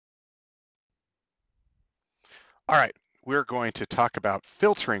All right, we're going to talk about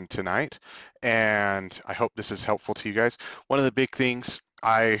filtering tonight, and I hope this is helpful to you guys. One of the big things,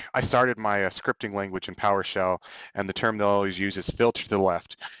 I started my scripting language in PowerShell, and the term they'll always use is filter to the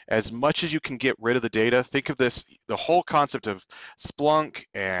left. As much as you can get rid of the data, think of this, the whole concept of Splunk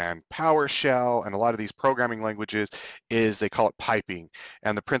and PowerShell and a lot of these programming languages is they call it piping.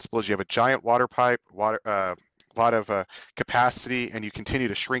 And the principle is you have a giant water pipe, a lot of capacity, and you continue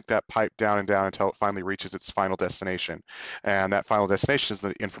to shrink that pipe down and down until it finally reaches its final destination. And that final destination is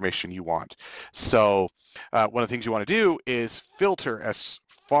the information you want. So one of the things you want to do is filter as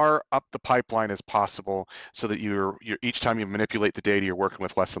far up the pipeline as possible so that you're each time you manipulate the data, you're working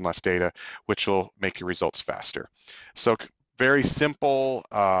with less and less data, which will make your results faster. So very simple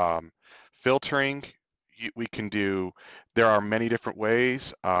filtering we can do. There are many different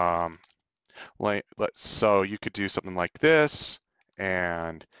ways. So you could do something like this,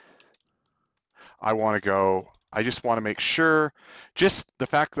 and I just want to make sure, just the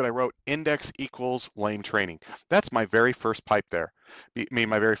fact that I wrote index equals lame training. That's my very first pipe there,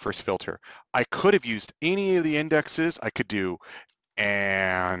 my very first filter. I could have used any of the indexes. I could do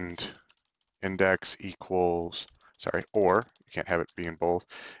and index equals, sorry, or you can't have it be in both.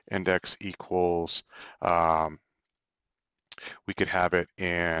 Index equals, we could have it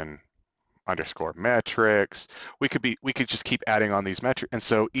in underscore metrics. We could just keep adding on these metrics. And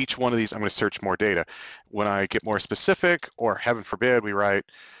so each one of these, I'm going to search more data. When I get more specific, or heaven forbid, we write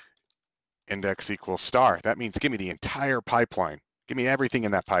index equals star. That means give me the entire pipeline. Give me everything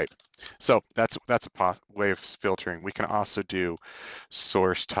in that pipe. So that's a way of filtering. We can also do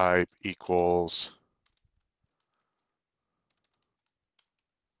source type equals,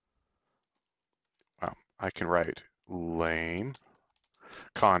 well, I can write lame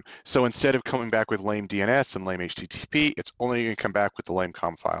con. So instead of coming back with lame DNS and lame HTTP, it's only going to come back with the lame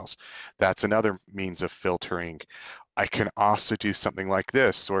com files. That's another means of filtering. I can also do something like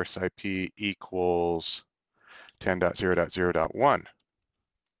this, source IP equals 10.0.0.1.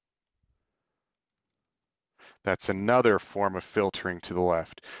 That's another form of filtering to the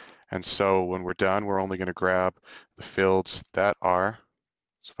left. And so when we're done, we're only going to grab the fields that are,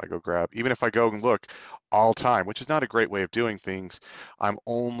 so if I go grab, even if I go and look all time, which is not a great way of doing things, I'm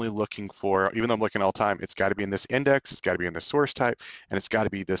only looking for, even though I'm looking all time, it's got to be in this index, it's got to be in this source type, and it's got to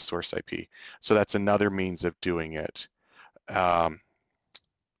be this source IP. So that's another means of doing it. And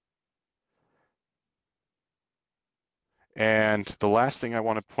the last thing I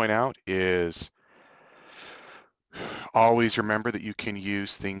want to point out is always remember that you can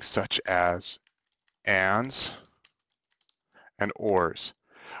use things such as ands and ors.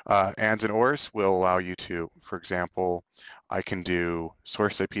 Ands and ors will allow you to, for example, I can do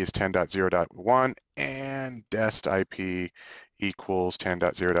source IP is 10.0.1 and dest IP equals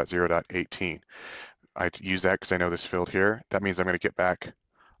 10.0.0.18. I use that because I know this field here. That means I'm going to get back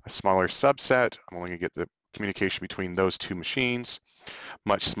a smaller subset. I'm only going to get the communication between those two machines,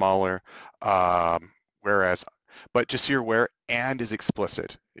 much smaller. Whereas, but just so you're aware, and is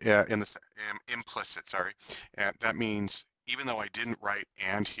explicit, in the implicit, sorry. And that means even though I didn't write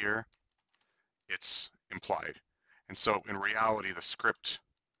and here, it's implied. And so in reality, the script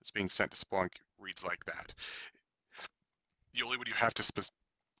that's being sent to Splunk reads like that. The only one you have to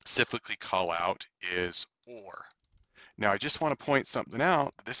specifically call out is or. Now, I just want to point something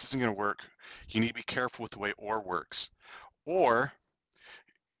out. This isn't going to work. You need to be careful with the way or works. Or,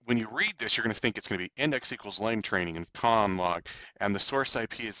 when you read this, you're going to think it's going to be index equals lame training and con log, and the source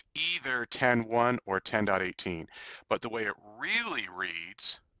IP is either 10.1 or 10.18. But the way it really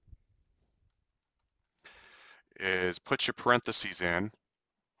reads is put your parentheses in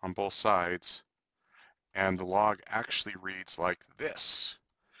on both sides, and the log actually reads like this.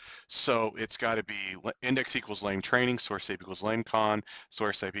 So it's got to be index equals lame training, source IP equals lame con,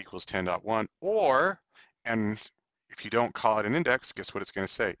 source IP equals 10.1, or, and if you don't call it an index, guess what it's going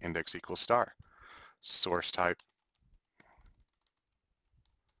to say? Index equals star. Source type.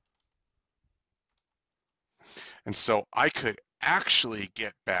 And so I could actually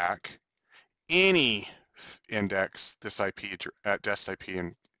get back any index, this IP at dest IP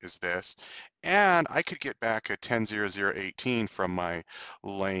and is this, and I could get back a 10.0.0.18 from my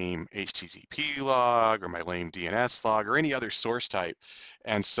lame HTTP log or my lame DNS log or any other source type.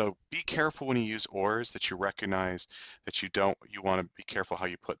 And so be careful when you use ORs that you recognize that you want to be careful how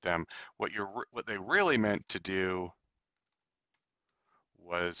you put them. What they really meant to do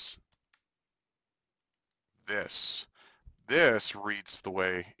was this. This reads the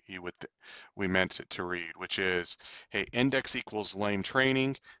way we meant it to read, which is, hey, index equals lame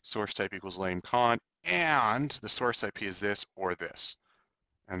training, source type equals lame con, and the source IP is this or this.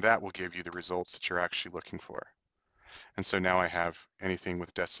 And that will give you the results that you're actually looking for. And so now I have anything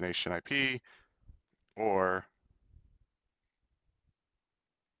with destination IP or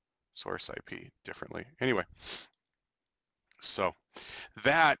source IP differently. Anyway, so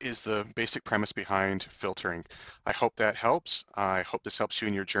that is the basic premise behind filtering. I hope that helps. I hope this helps you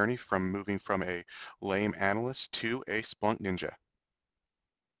in your journey from moving from a lame analyst to a Splunk ninja.